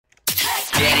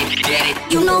Get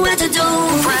it? You know what to do.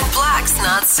 Red Black's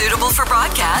Not Suitable for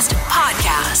Broadcast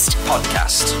podcast.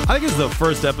 I think it's the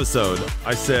first episode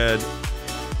I said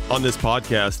on this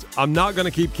podcast, I'm not going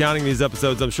to keep counting these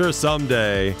episodes. I'm sure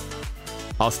someday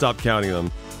I'll stop counting them.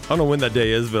 I don't know when that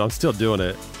day is, but I'm still doing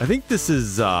it. I think this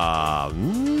is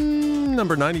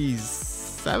number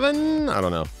 97? I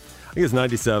don't know. I think it's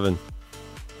 97.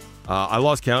 I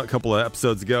lost count a couple of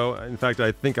episodes ago. In fact,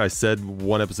 I think I said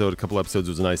one episode, a couple episodes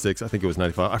was 96. I think it was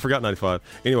 95. I forgot 95.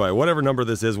 Anyway, whatever number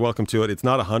this is, welcome to it. It's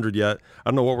not 100 yet. I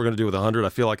don't know what we're going to do with 100. I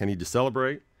feel like I need to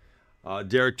celebrate.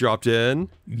 Derek dropped in.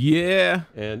 Yeah.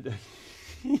 And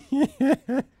is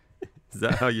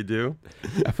that how you do?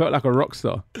 I felt like a rock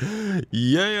star.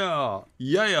 Yeah.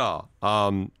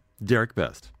 Derek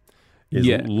Best is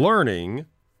Yeah.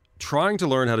 trying to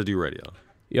learn how to do radio.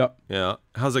 Yep. Yeah.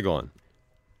 How's it going?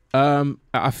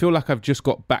 I feel like I've just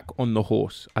got back on the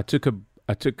horse. I took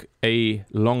a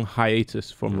long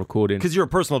hiatus from recording. Because you're a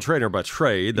personal trainer by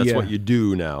trade. That's Yeah. what you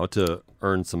do now to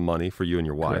earn some money for you and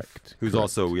your wife. Correct. Who's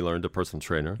also, we learned, a personal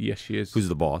trainer. Yes, she is. Who's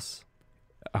the boss.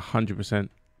 100%.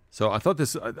 So I thought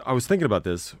I was thinking about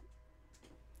this.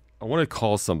 I want to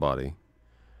call somebody.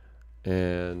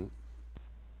 And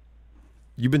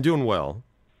you've been doing well,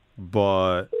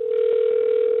 but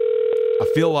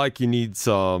I feel like you need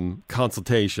some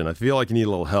consultation. I feel like you need a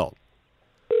little help.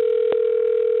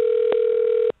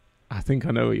 I think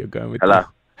I know where you're going with Hello. this.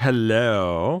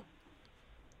 Hello.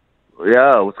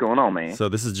 Yeah, what's going on, man? So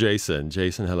this is Jason.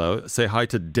 Jason, hello. Say hi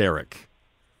to Derek.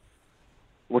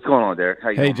 What's going on, Derek? How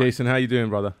you Hey, doing? Jason, how you doing,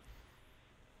 brother?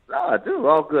 Dude,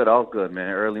 all good, man.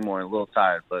 Early morning, a little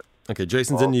tired, but Okay,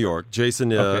 Jason's in New York.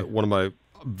 Jason, Okay. one of my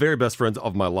very best friends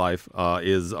of my life,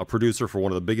 is a producer for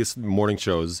one of the biggest morning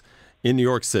shows in New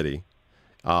York City,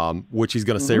 which he's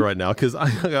going to say right now because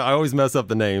I always mess up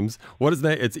the names. What is the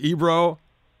name? It's Ebro.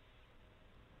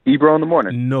 Ebro in the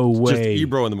morning. No Just way.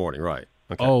 Ebro in the morning, right?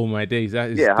 Okay. Oh my days,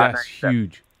 that's Hot 97.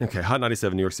 huge. Okay, Hot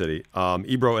 97, New York City.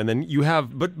 Ebro, and then you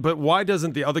have, but why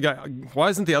isn't the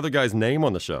other guy's name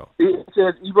on the show? It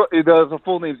says Ebro. The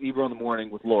full name's Ebro in the morning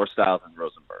with Laura Stiles and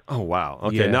Rosenberg. Oh wow.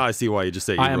 Okay, Yeah. now I see why you just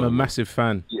say Ebro. I am in a the massive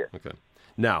fan. Yeah. morning. Okay.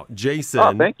 Now, Jason.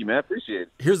 Oh, thank you, man. Appreciate it.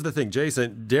 Here's the thing,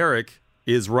 Jason. Derek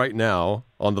is right now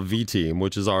on the V team,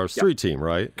 which is our street team,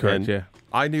 right? Correct, And yeah.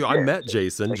 I met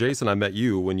Jason. Jason, I met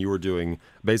you when you were doing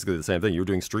basically the same thing. You were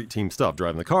doing street team stuff,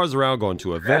 driving the cars around, going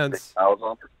to events, I was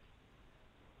on.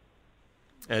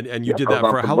 and you did I was that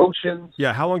on for how long? promotions.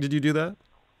 Yeah, how long did you do that?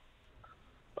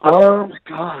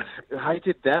 God, I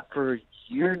did that for a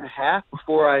year and a half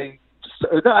before I.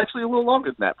 No, actually, a little longer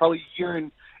than that. Probably a year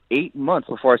and 8 months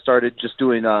before I started just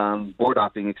doing board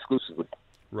opting exclusively.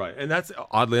 Right, and that's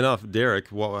oddly enough, Derek.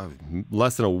 Well,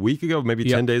 less than a week ago, maybe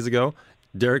 10 days ago,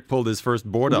 Derek pulled his first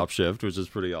board op shift, which is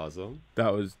pretty awesome.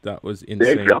 That was you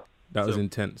insane. go. That was So-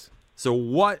 intense. So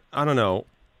what? I don't know.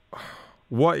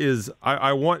 What is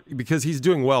I want, because he's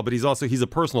doing well, but he's a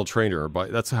personal trainer,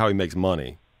 but that's how he makes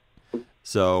money.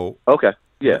 So Okay.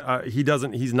 Yeah.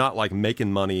 he's not like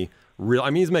making money real. I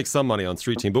mean, he's makes some money on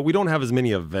street team, but we don't have as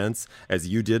many events as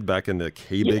you did back in the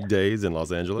K-Big days in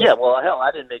Los Angeles. Yeah. Well, hell,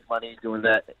 I didn't make money doing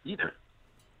that either.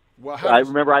 Well, I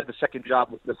remember I had the second job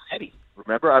with the city.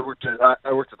 Remember, I worked at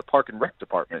the park and rec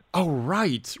department. Oh,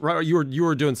 right. You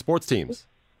were doing sports teams.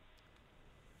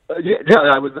 Yeah,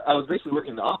 I was basically working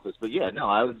in the office, but yeah, no,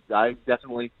 I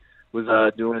definitely was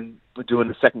doing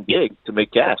the second gig to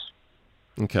make cash.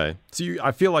 Okay. So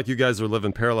I feel like you guys are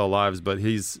living parallel lives, but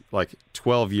he's like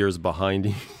 12 years behind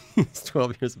you. He's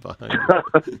 12 years behind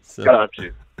you. Got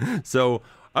you. So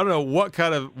I don't know what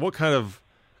kind of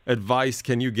advice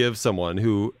can you give someone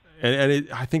who,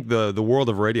 I think the world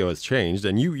of radio has changed,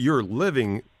 and you're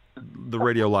living the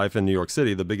radio life in New York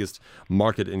City, the biggest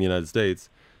market in the United States.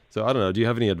 So I don't know. Do you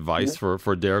have any advice for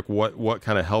Derek? What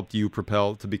kind of helped you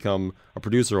propel to become a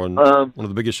producer on one of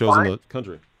the biggest shows in the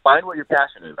country? Find what you're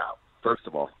passionate about. First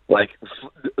of all, like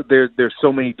there's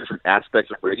so many different aspects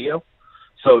of radio,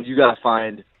 so you got to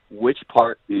find which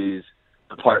part is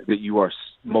the part that you are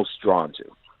most drawn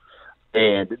to,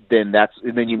 and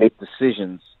then you make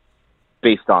decisions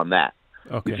based on that.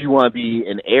 Okay. If you want to be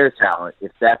an air talent,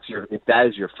 if that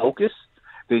is your focus,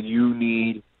 then you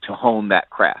need to hone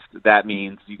that craft. That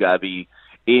means you got to be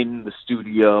in the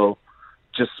studio,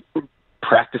 just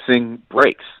practicing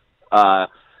breaks.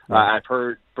 I've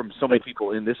heard from so many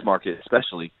people in this market,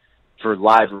 especially for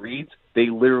live reads, they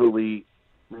literally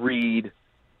read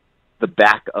the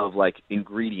back of like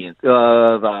ingredients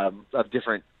of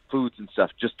different foods and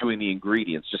stuff, just doing the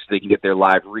ingredients, just so they can get their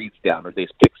live reads down, or they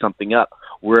pick something up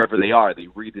wherever they are. They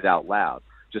read it out loud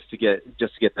just to get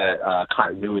that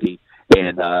continuity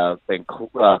and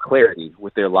clarity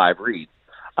with their live reads.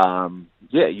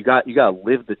 you got to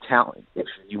live the talent if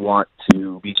you want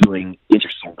to be doing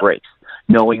interesting breaks,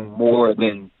 knowing more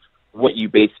than what you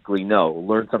basically know.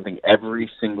 Learn something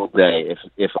every single day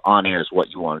if on air is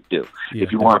what you want to do. Yeah,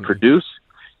 if you want to produce,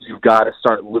 you've got to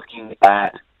start looking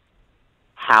at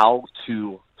how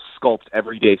to sculpt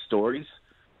everyday stories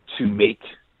to make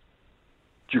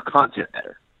your content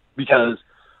better. Because,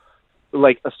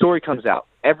 like, a story comes out,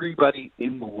 everybody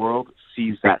in the world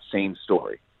sees that same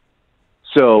story.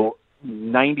 So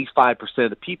 95% of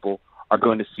the people are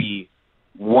going to see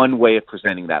one way of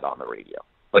presenting that on the radio.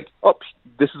 Like, oh,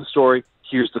 this is the story,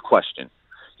 here's the question.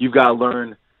 You've got to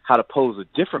learn how to pose a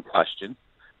different question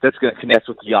that's going to connect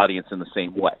with the audience in the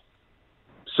same way.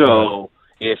 So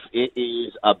if it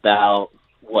is about,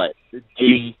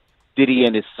 Diddy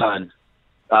and his son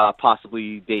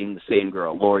possibly dating the same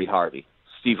girl, Lori Harvey,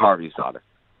 Steve Harvey's daughter,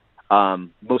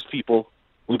 most people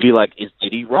would be like, is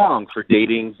Diddy wrong for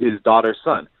dating his daughter's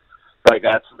son? Like,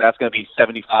 that's going to be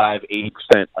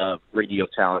 75-80% of radio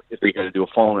talent. If they're going to do a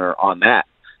phoner on that,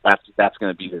 that's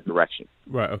going to be the direction.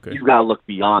 Right. Okay. You've got to look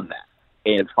beyond that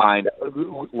and find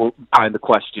the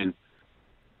question.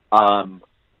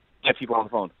 Get people on the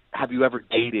phone. Have you ever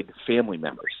dated family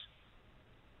members?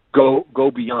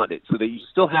 Go beyond it so that you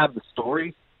still have the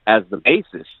story as the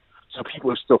basis, so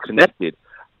people are still connected,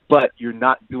 but you're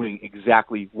not doing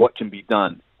exactly what can be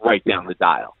done right down the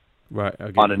dial. Right.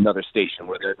 On another station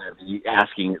where they're going to be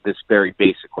asking this very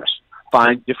basic question.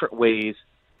 Find different ways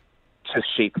to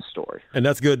shape the story. And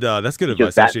that's good. That's good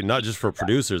advice, actually, not just for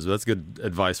producers, but that's good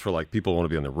advice for like people who want to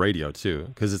be on the radio too.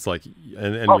 Because it's like,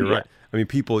 and you're right. I mean,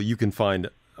 people, you can find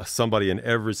somebody in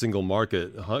every single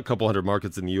market, a couple hundred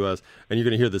markets in the U.S., and you're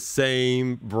going to hear the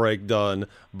same break done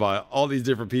by all these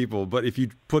different people. But if you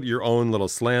put your own little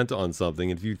slant on something,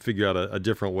 if you figure out a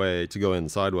different way to go in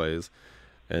sideways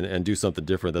and do something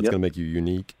different, that's going to make you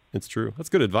unique. It's true. That's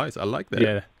good advice. I like that.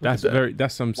 Yeah, that's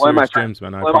some serious gems,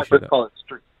 man. I appreciate that.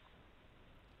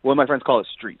 One of my friends call it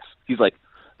streets. He's like,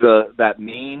 that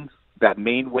main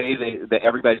way that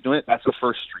everybody's doing it, that's the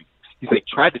first street. He's like,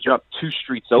 try to jump 2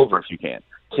 streets over if you can.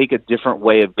 Take a different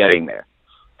way of getting there.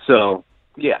 So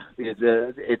yeah,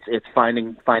 it's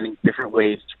finding different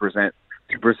ways to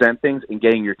present things and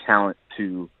getting your talent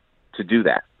to do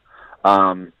that.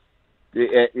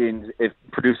 If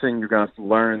producing, you're going to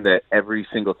learn that every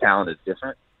single talent is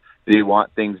different. They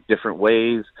want things different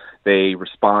ways. They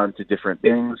respond to different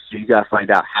things. So you got to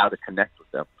find out how to connect with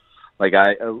them. Like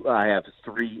I have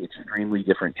 3 extremely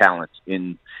different talents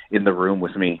in the room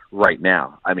with me right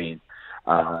now. I mean,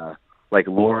 like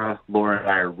Laura and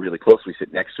I are really close. We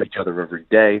sit next to each other every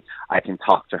day. I can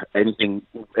talk to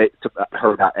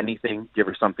her about anything, give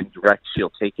her something direct. She'll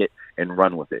take it and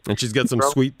run with it. And she's got some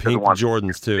sweet pink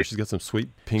Jordans too. She's got some sweet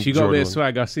pink Jordans. She got a bit of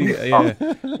swag. I see. Yeah.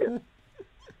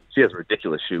 She has a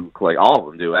ridiculous shoe. Like all of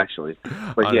them do, actually.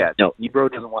 But yeah, no, Ebro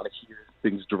doesn't want to hear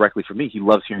things directly from me. He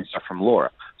loves hearing stuff from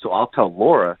Laura. So I'll tell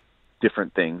Laura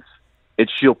different things, and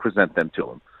she'll present them to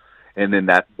him. And then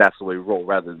that's the way we roll,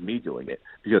 rather than me doing it.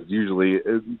 Because usually,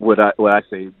 what I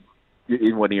say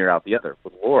in one ear out the other.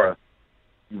 With Laura,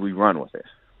 we run with it.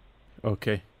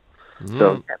 Okay.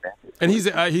 So, and he's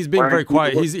being very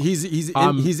quiet. He's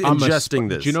ingesting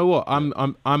this. Do you know what?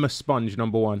 I'm a sponge,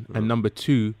 number one, and number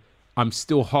two, I'm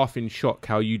still half in shock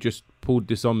how you just pulled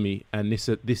this on me. And this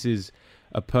is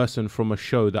a person from a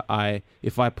show that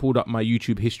if I pulled up my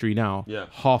YouTube history now,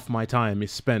 half my time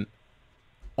is spent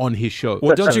on his show.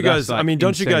 Well, don't you guys? Like, I mean,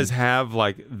 don't you guys have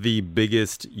like the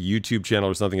biggest YouTube channel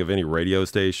or something of any radio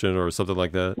station or something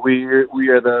like that? We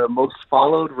are the most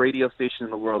followed radio station in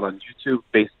the world on YouTube,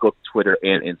 Facebook, Twitter,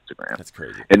 and Instagram. That's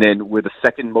crazy. And then we're the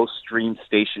second most streamed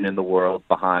station in the world,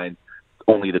 behind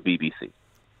only the BBC.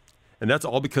 And that's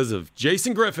all because of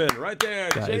Jason Griffin, right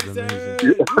there. That Jason. is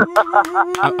amazing.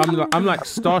 I'm like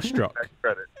starstruck.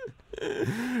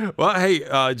 Well, hey,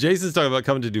 Jason's talking about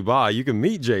coming to Dubai. You can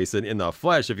meet Jason in the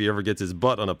flesh if he ever gets his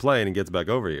butt on a plane and gets back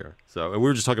over here. So, and we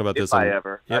were just talking about this. If I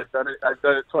ever. Yep. I've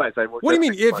done it twice. What do you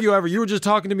mean, if you ever? You were just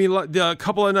talking to me a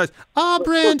couple of nights. Oh,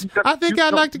 Brent, I think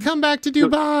I'd like to come back to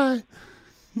Dubai.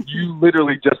 You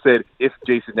literally just said, if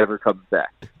Jason never comes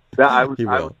back. I was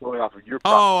going off of your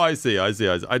problem. Oh, I see. I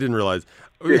didn't realize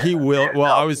he will.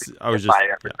 Well, I was just.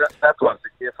 That's what I'm saying.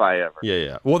 If I ever.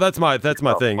 Yeah. Well, that's my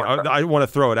thing. I want to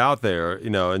throw it out there,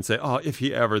 and say, oh, if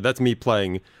he ever. That's me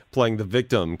playing the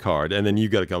victim card, and then you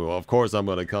got to come. Well, of course, I'm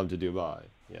going to come to Dubai.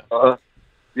 Yeah.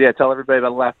 Yeah. Tell everybody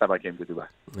about the last time I came to Dubai.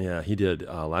 Yeah, he did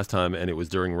last time, and it was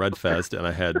during Red Fest, and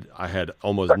I had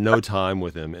almost no time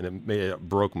with him, and it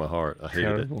broke my heart. I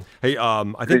hated it. Hey,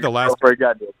 I think the last.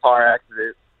 Got into a car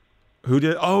accident. Who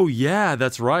did? Oh, yeah,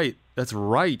 that's right. That's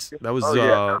right. That was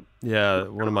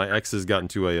one of my exes got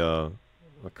into a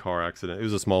car accident. It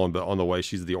was a small one, but on the way,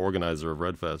 she's the organizer of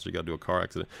Redfest. She got into a car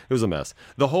accident. It was a mess.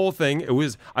 The whole thing,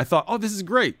 I thought, oh, this is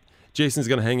great. Jason's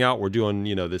going to hang out. We're doing,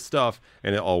 this stuff.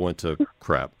 And it all went to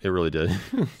crap. It really did.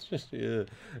 It's just, yeah.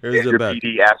 It was your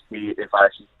BD asked me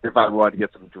if I wanted to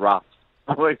get some drops.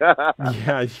 I'm like,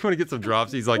 yeah, you want to get some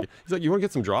drops? He's like, you want to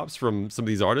get some drops from some of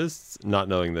these artists? Not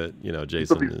knowing that,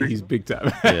 Jason. He's big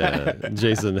time. Yeah.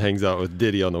 Jason hangs out with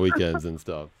Diddy on the weekends and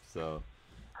stuff. So,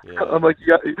 yeah. I'm like,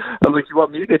 you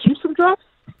want me to get you some drops?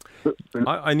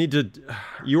 I need to.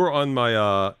 You were on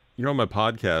my. You're on my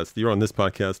podcast. You were on this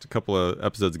podcast a couple of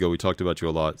episodes ago. We talked about you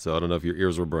a lot, so I don't know if your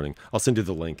ears were burning. I'll send you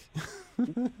the link.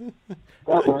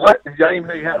 What? I didn't even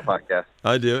know you had a podcast.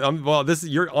 I do.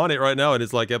 You're on it right now, and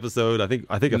it's like episode. I think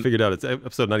I figured out it's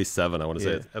episode 97. I want to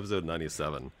say it's episode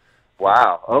 97.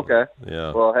 Wow. Okay.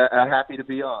 Yeah. Well, happy to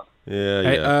be on. Yeah.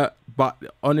 Hey, yeah. But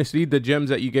honestly, the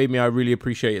gems that you gave me, I really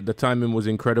appreciate it. The timing was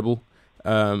incredible.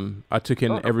 I took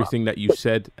in everything that you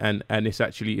said, and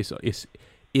it's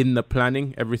in the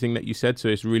planning, everything that you said. So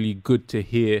it's really good to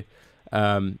hear,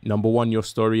 number one, your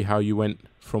story, how you went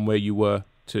from where you were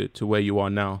to where you are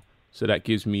now. So that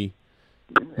gives me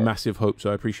massive hope.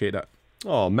 So I appreciate that.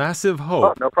 Oh, massive hope.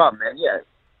 Oh, no problem, man. Yeah.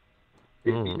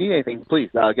 If you need anything, please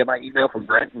get my email from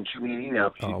Brent and shoot me an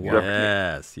email.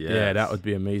 Yes. Yeah, that would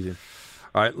be amazing.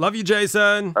 All right. Love you,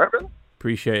 Jason. All right, brother.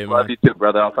 Appreciate it, man. Love you too,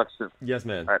 brother. I'll talk to you soon. Yes,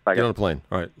 man. All right, bye, Get guys. on a plane.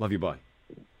 All right. Love you. Bye.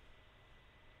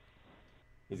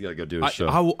 He's got to go do his show.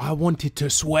 I wanted to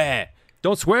swear.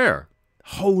 Don't swear.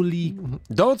 Holy.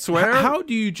 Don't swear. How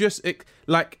do you just,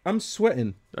 I'm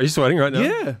sweating. Are you sweating right now?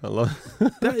 Yeah. I love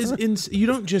That is you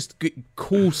don't just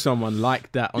call someone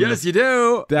like that. Yes, you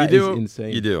do. That you is do.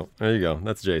 insane. You do. There you go.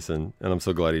 That's Jason, and I'm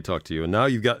so glad he talked to you. And now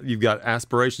you've got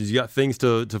aspirations. You got things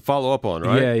to follow up on,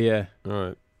 right? Yeah. All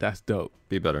right. That's dope.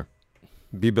 Be better.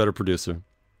 Be better producer.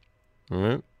 All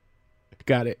right.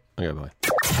 Got it. Okay. Bye.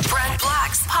 Brent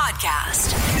Black's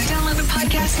podcast. Download the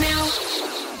podcast now.